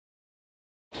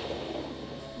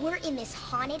We're in this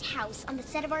haunted house on the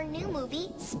set of our new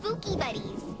movie, Spooky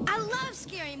Buddies. I love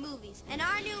scary movies, and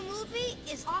our new movie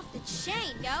is off the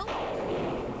chain, yo.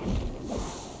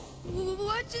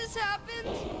 What just happened?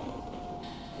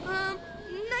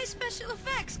 Nice special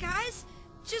effects, guys.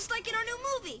 Just like in our new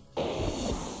movie.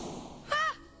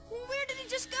 Ah! Where did he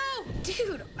just go?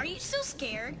 Dude, are you still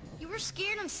scared? You were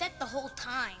scared on set the whole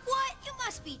time. What? You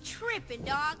must be tripping,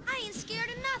 dog. I ain't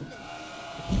scared of nothing.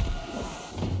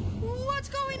 What's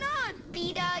going on?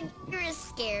 B-Dog, you're a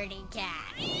scaredy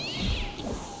cat.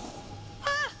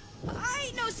 Ah! I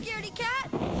ain't no scaredy cat.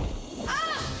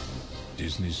 Ah!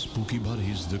 Disney's Spooky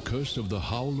Buddies, The Curse of the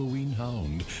Halloween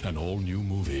Hound, an all-new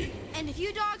movie. And if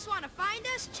you dogs want to find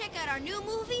us, check out our new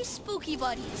movie, Spooky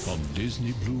Buddies. On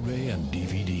Disney Blu-ray and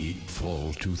DVD,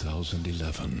 fall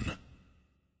 2011.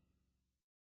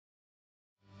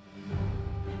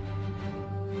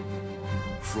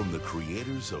 From the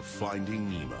creators of Finding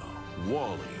Nemo,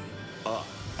 WALL-E, Up,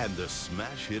 and the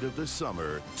smash hit of the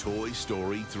summer, Toy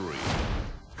Story 3,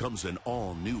 comes an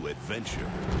all-new adventure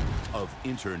of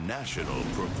international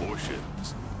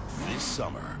proportions. This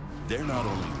summer, they're not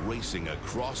only racing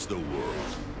across the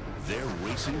world, they're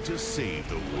racing to save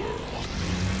the world.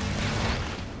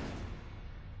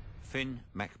 Finn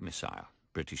McMissile,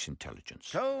 British intelligence.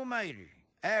 Tow Mater,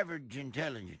 average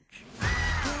intelligence.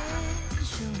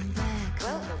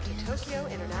 Welcome to Tokyo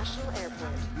International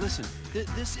Airport. Listen,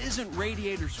 this isn't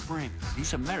Radiator Springs.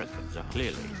 These Americans are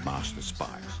clearly master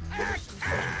spies.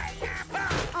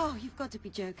 Oh, you've got to be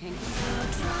joking.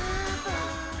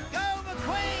 Go,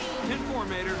 McQueen! 10-4,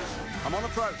 Mater. I'm on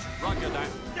approach. Roger that.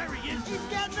 There he is. He's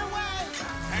getting away.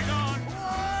 Hang on.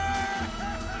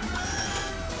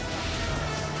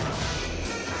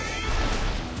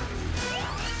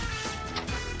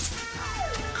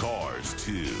 Cars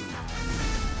 2.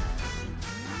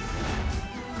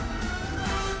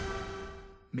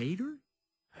 Mater?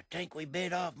 I think we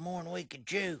bit off more than we could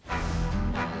chew.